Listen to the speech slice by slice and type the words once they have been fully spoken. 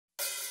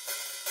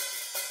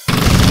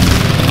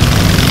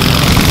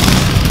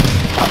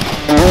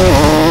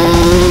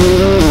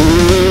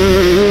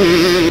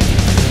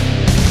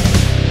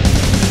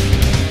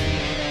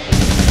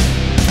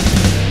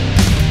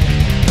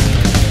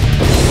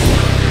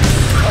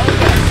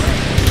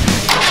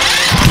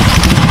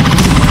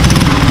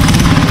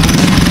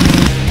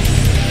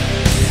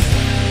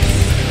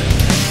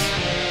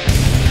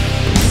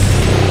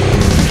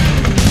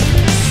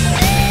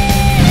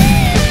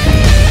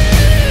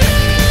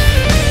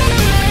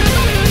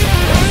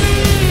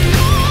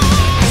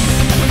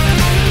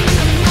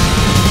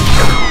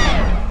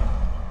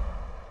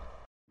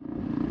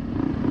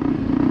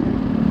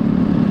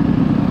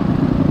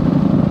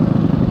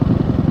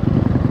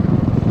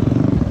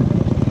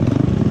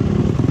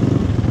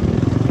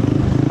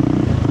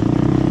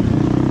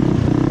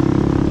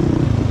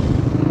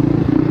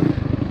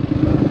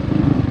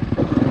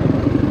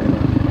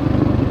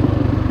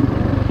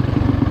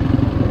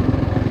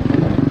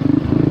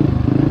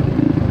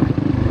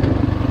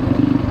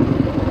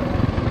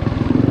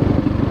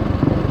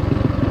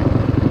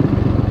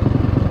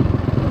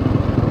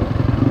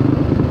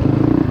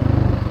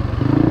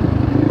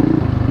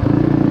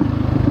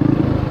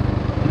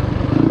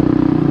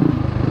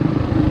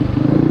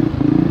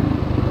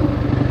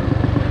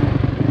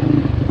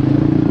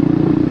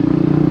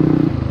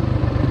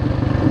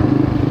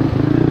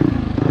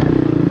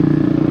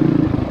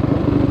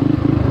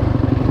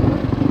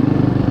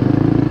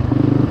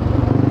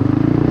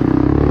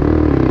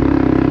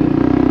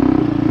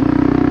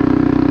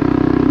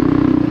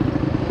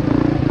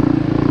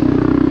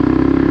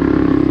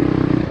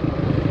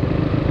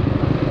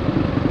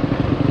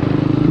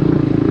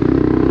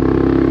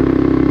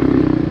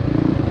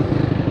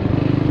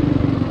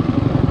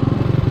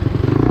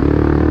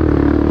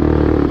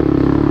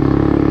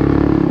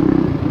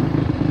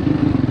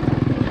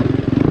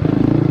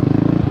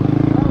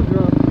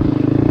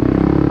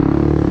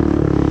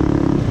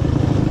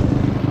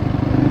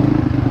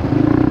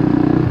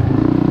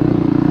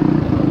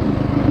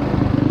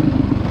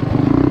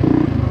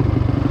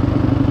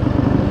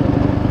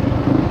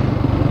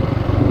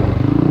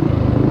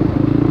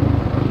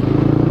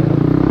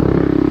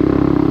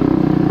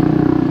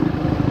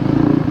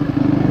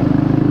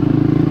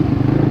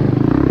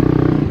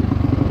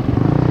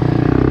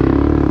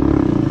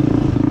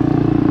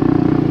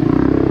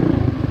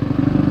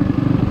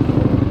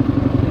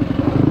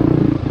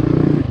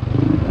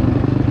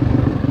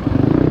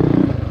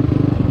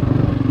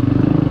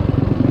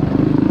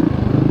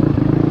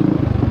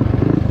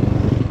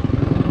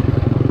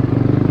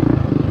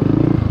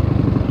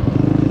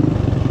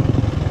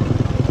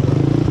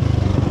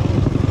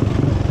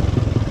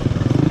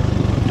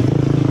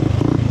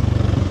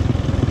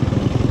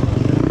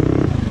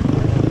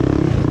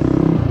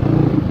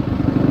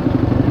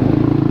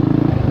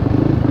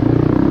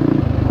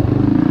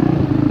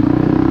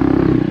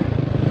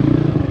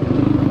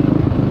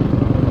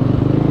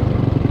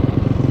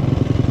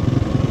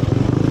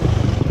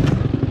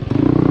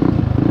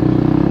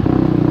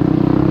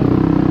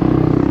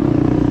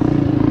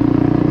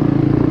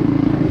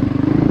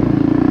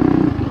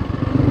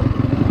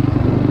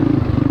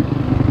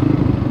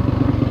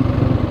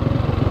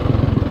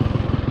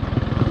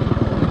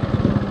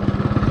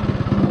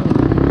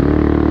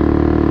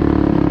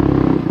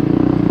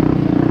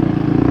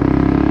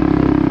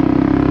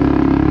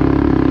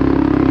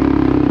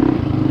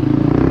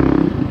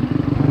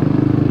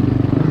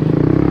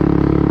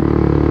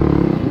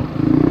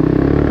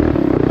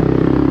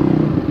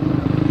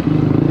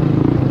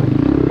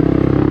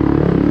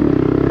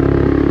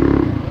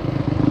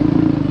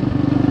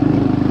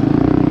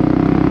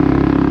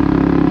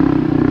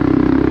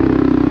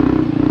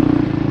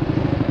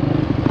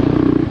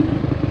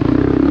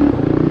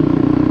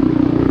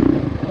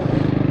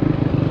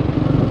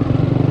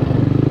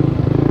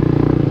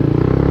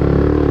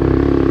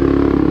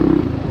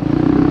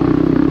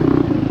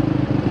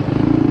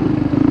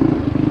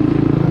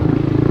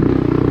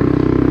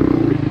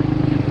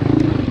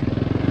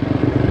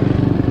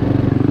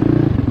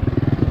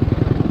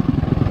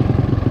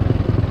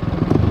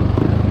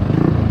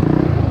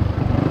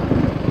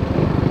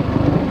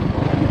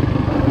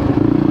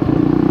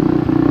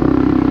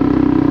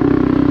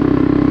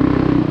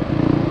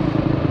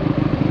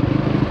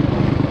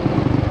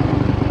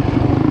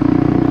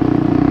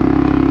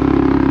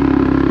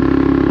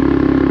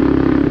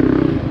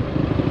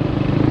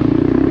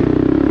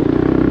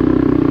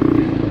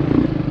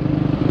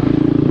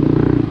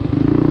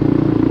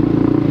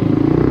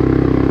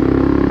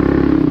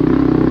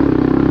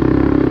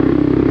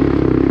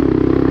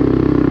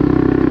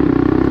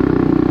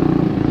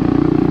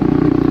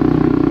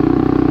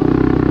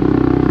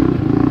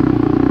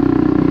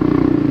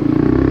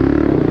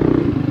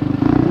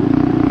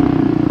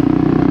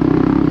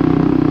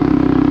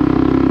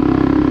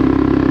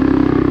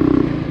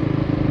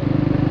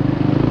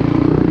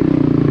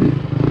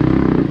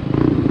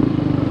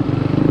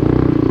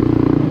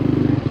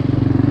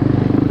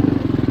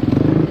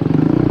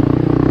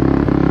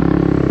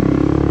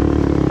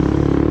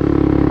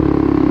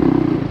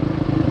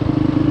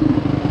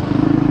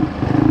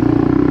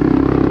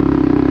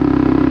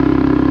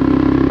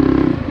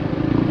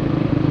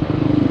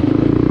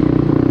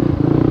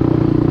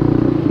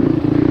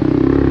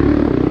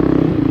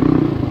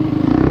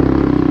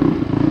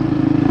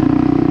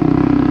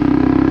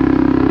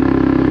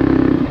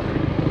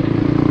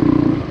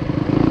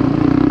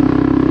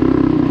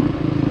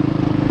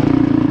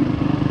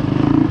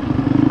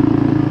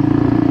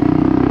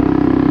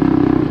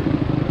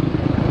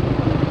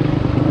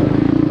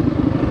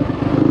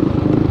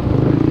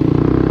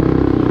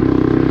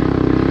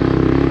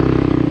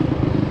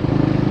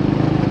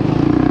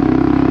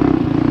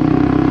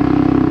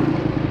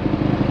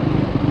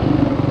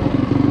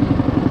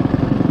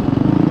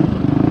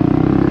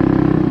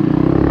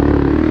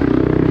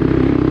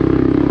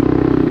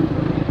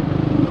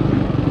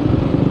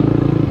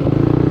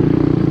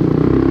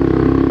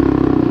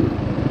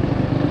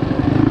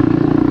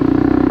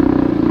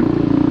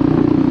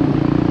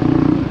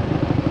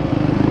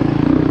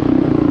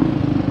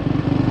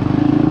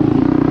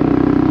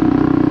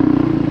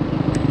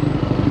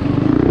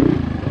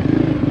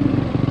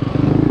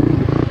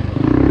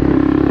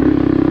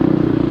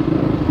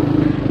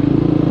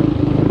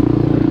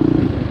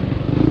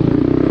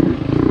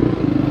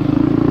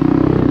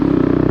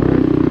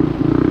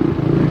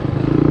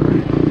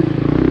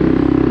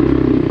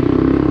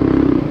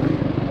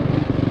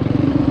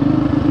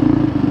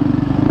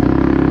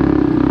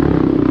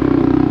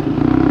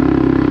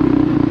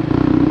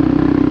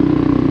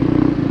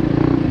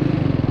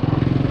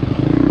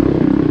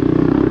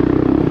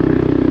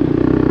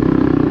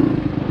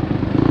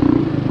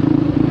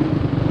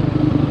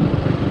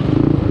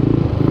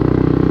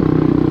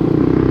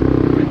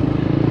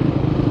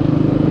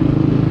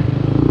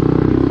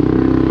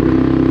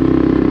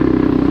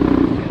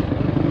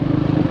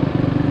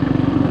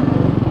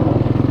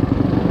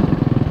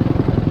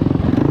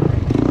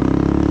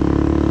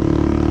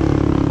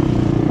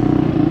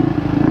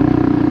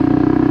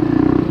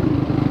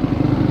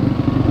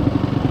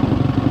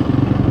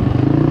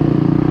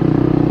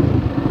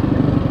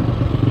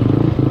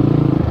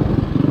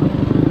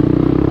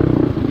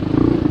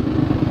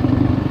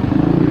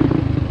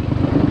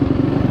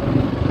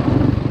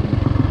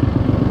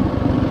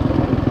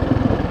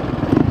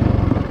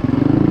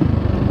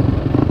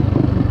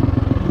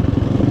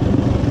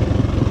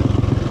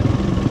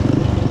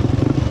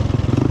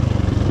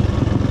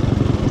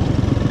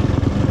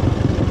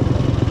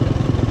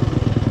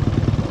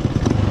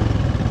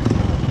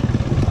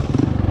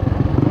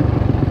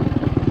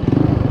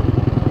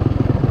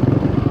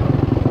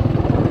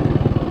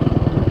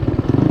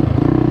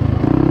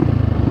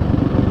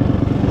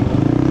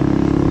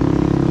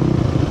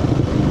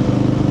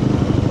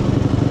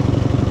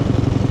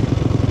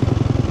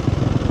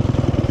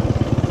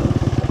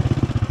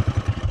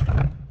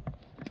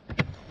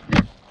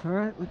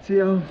See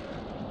y'all.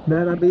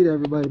 Man, I beat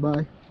everybody.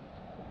 Bye.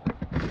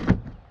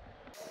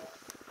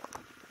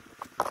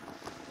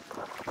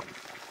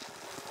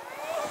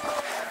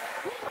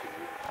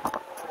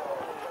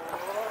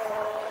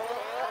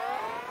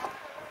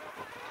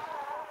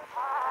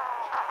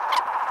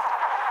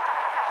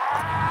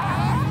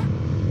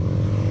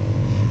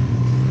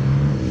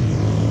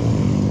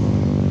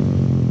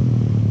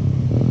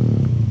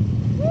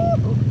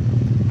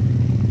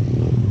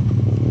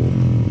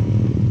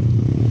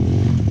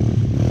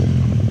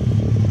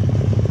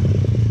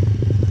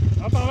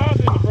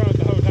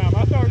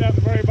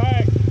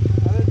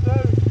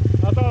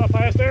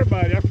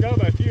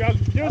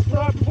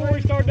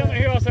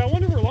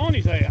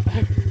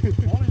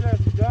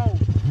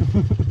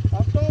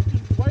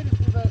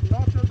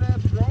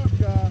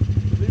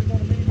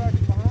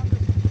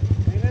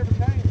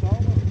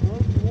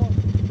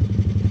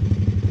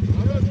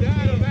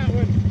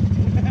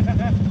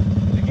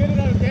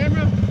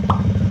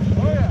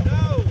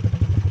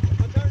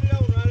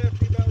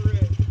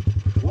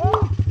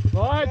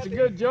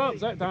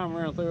 Jumps that time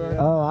around through there.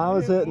 Oh, I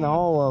was hitting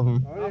all of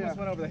them. Oh, yeah. I almost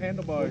went over the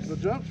handlebars. The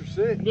jumps are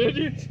sick. Did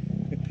you?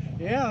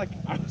 Yeah, like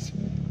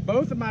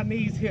both of my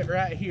knees hit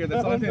right here.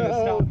 That's the only thing that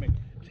stopped me.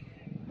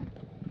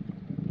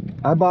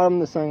 I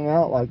bottomed this thing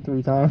out like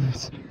 3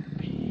 times.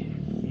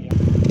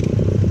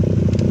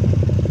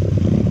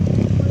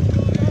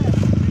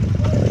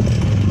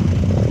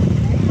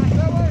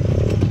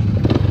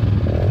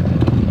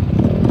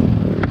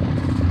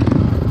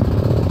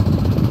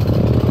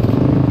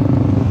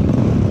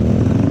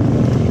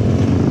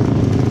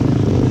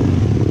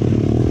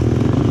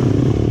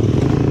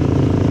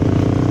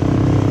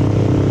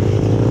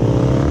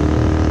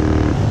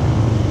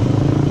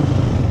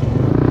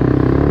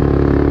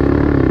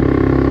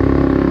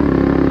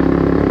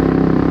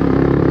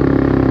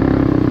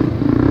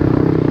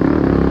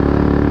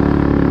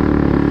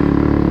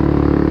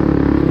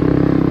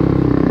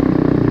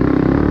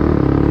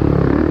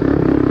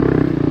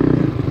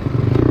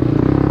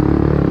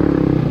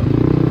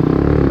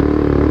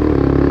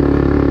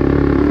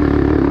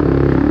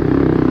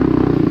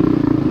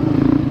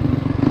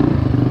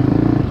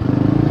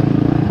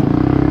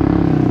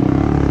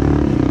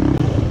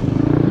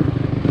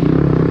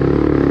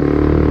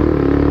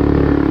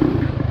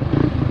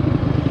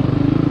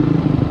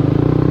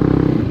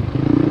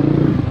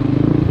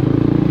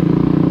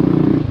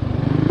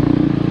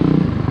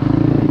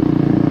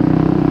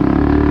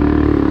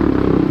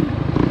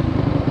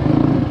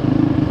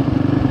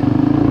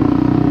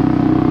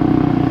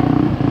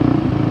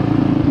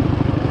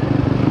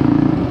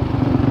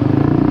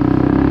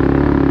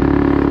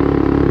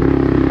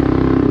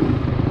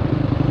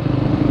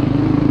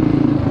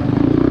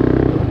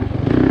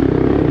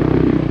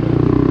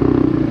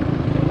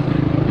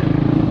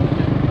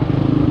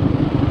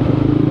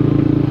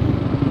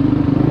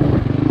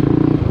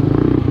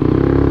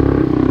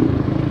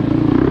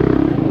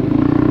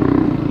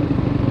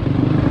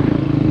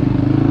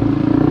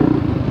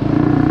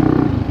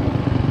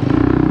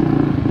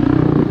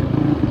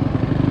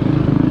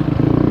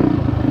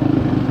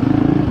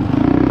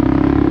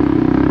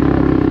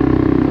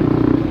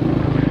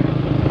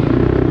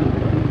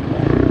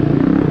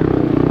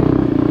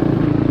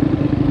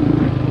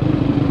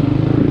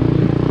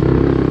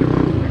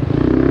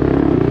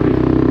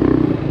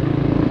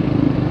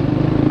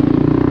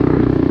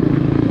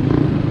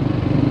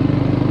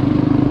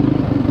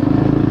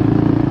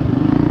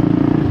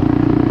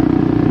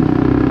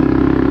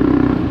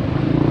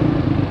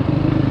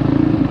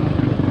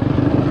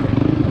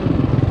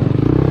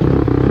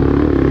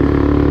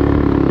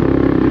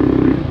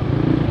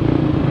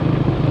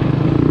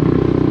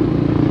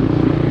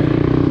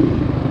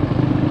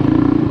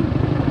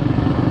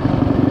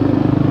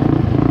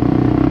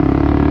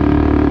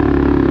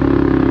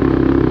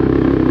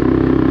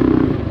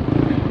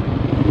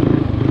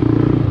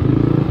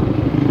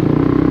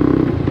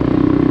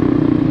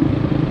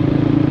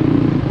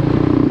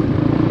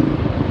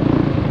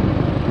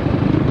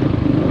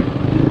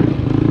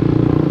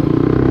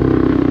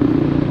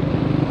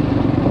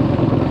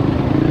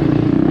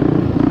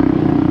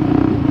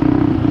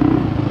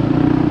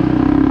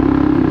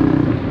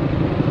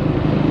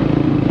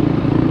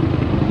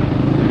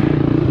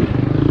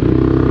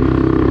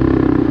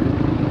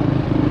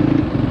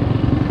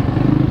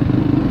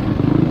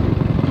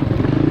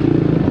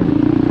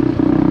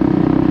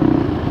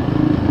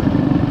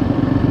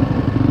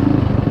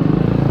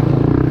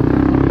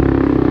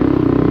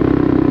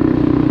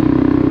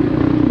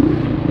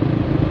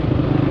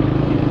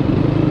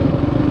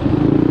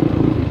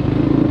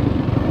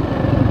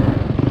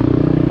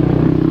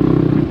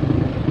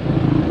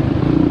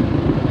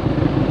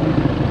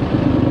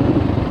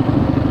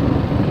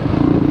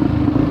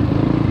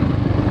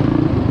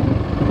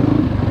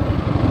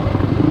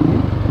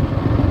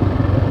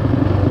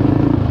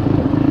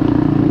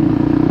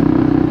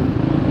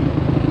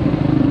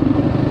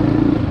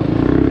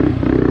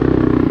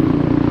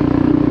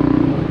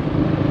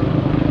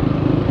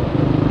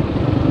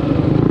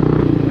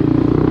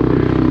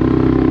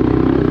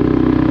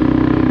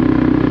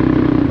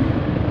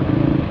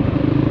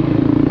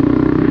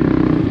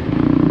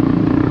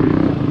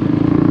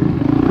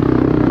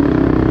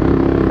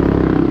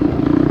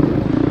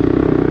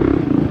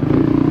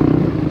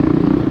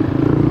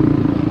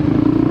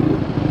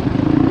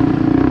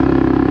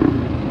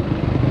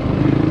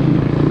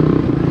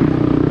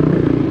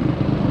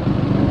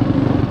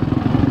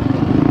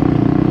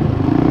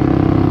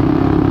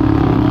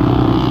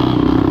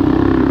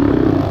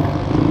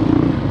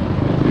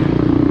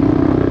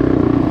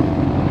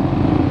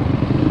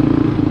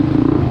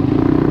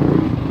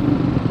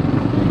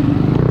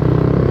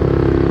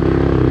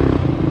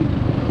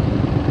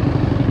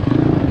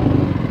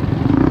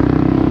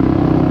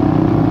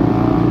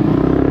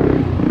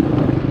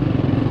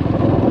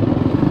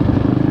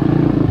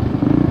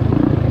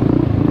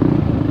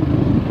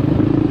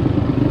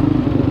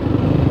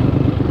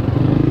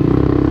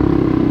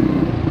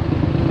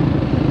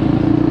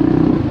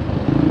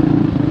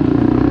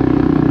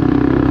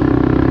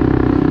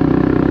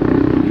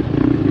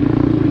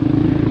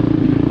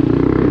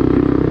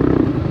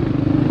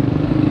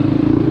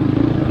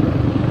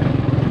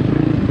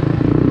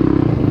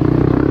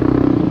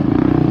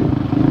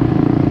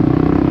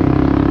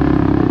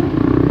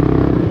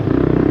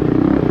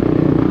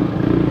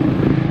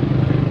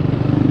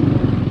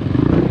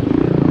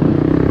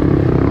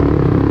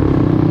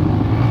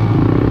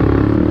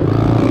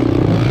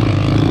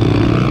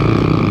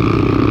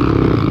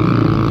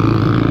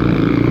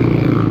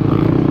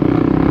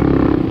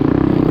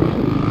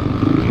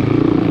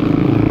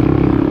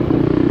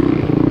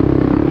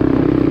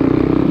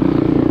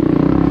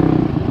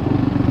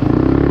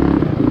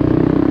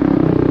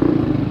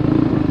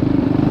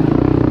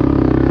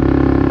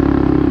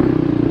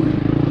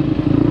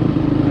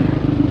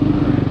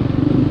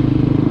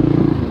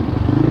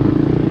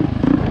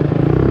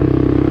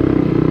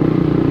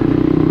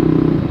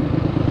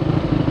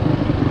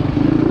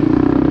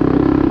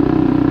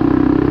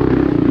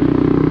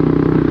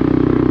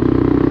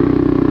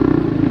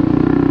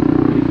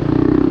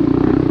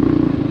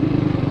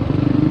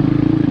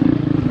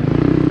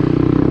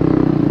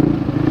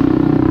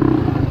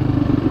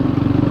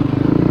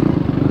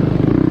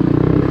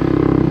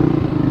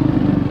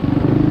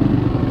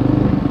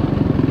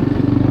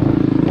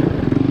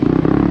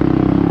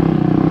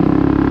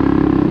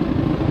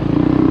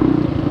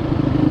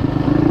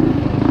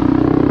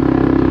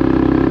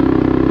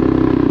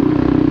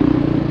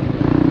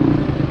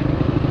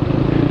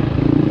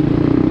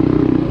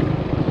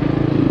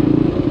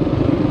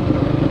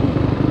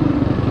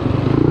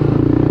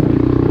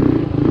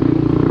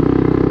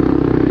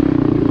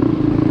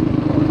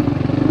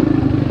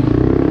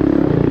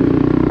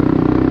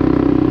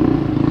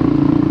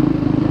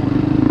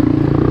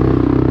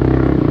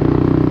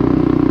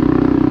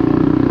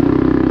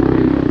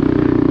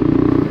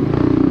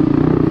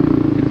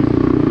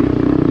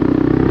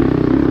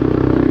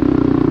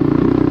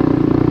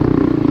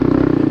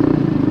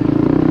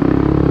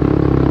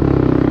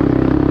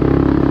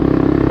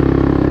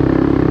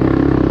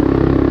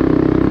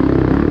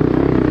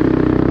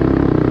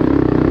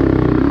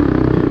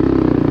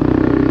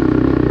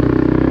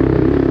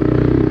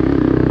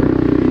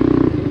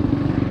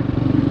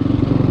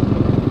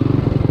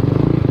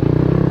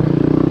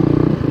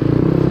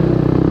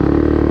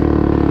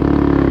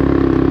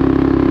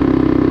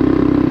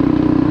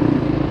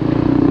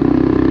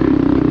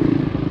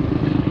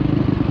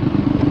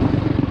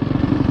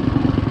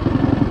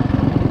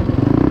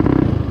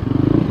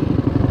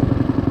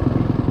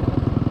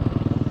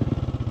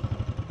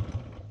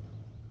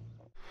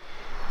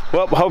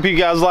 Well, hope you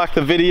guys liked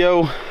the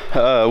video.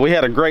 We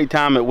had a great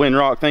time at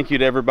Windrock. Thank you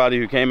to everybody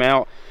who came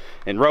out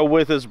and rode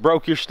with us,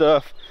 broke your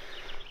stuff.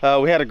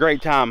 We had a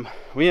great time.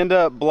 We ended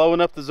up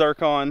blowing up the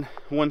Zircon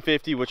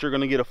 150, which you're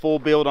going to get a full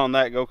build on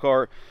that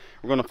go-kart.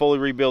 We're going to fully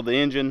rebuild the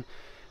engine.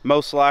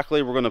 Most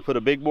likely we're going to put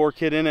a big bore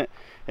kit in it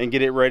and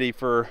get it ready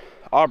for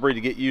Aubrey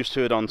to get used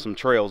to it on some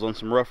trails, on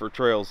some rougher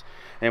trails.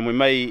 And we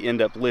may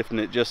end up lifting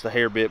it just a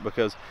hair bit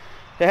because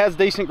it has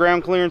decent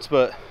ground clearance,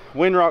 but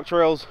Windrock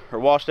trails are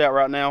washed out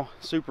right now,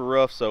 super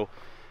rough, so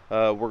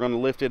we're going to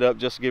lift it up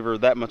just to give her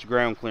that much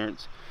ground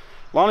clearance.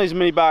 Lonnie's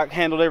mini bike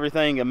handled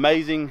everything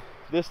amazing.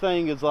 This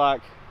thing is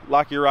like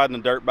you're riding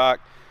a dirt bike,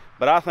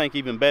 but I think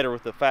even better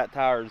with the fat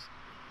tires.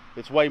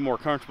 It's way more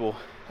comfortable.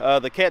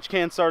 The catch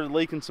can started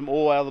leaking some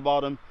oil out of the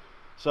bottom,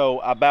 so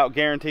I about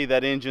guarantee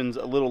that engine's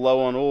a little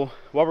low on oil.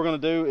 What we're going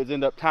to do is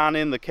end up tying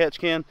in the catch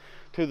can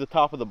to the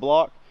top of the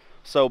block.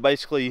 So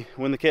basically,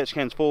 when the catch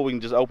can's full, we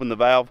can just open the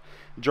valve,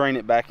 drain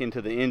it back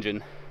into the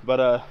engine.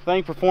 But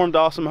thing performed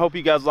awesome. Hope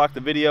you guys liked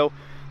the video.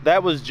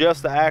 That was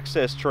just the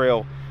access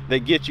trail that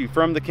gets you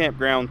from the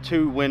campground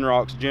to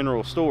Windrock's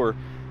general store.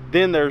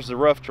 Then there's the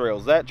rough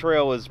trails. That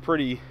trail is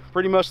pretty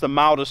much the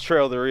mildest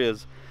trail there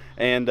is,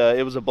 and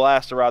it was a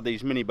blast to ride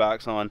these mini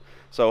bikes on.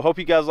 So hope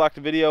you guys liked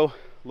the video.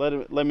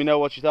 Let me know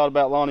what you thought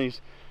about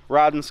Lonnie's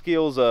riding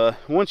skills.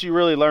 Once you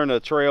really learn a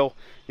trail,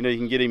 you know, you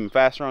can get even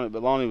faster on it,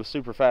 but Lonnie was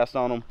super fast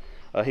on them.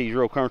 He's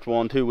real comfortable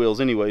on two wheels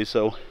anyway.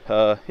 So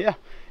yeah,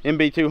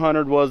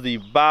 MB200 was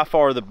by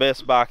far the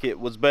best bike.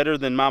 It was better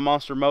than my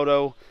Monster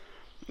Moto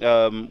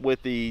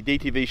with the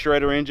DTV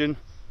shredder engine.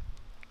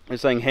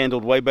 This thing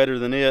handled way better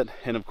than it,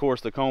 and of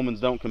course the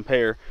Colemans don't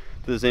compare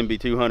to this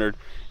MB200.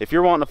 If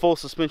you're wanting a full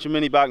suspension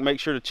mini bike, make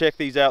sure to check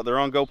these out. They're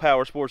on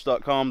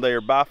GoPowersports.com. They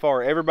are by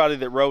far, everybody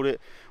that rode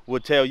it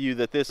would tell you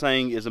that this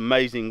thing is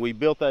amazing. We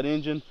built that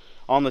engine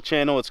on the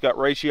channel. It's got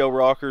ratio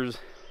rockers,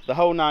 the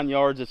whole 9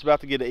 yards. It's about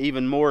to get an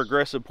even more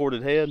aggressive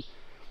ported head,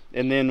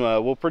 and then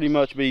we'll pretty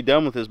much be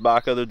done with this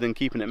bike other than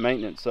keeping it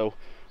maintenance. So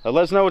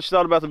let us know what you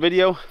thought about the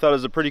video. Thought it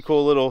was a pretty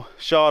cool little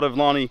shot of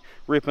Lonnie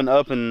ripping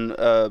up and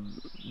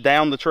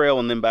down the trail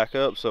and then back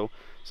up. So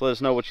let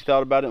us know what you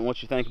thought about it and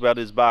what you think about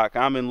his bike.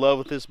 I'm in love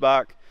with this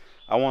bike.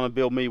 I want to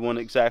build me one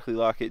exactly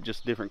like it,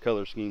 just different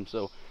color scheme.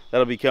 So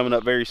that'll be coming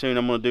up very soon.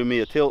 I'm going to do me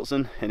a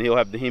Tiltson, and he'll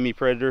have the Hemi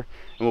Predator,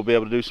 and we'll be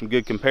able to do some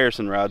good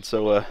comparison rides.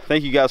 So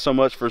thank you guys so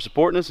much for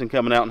supporting us and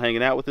coming out and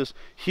hanging out with us.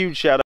 Huge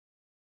shout out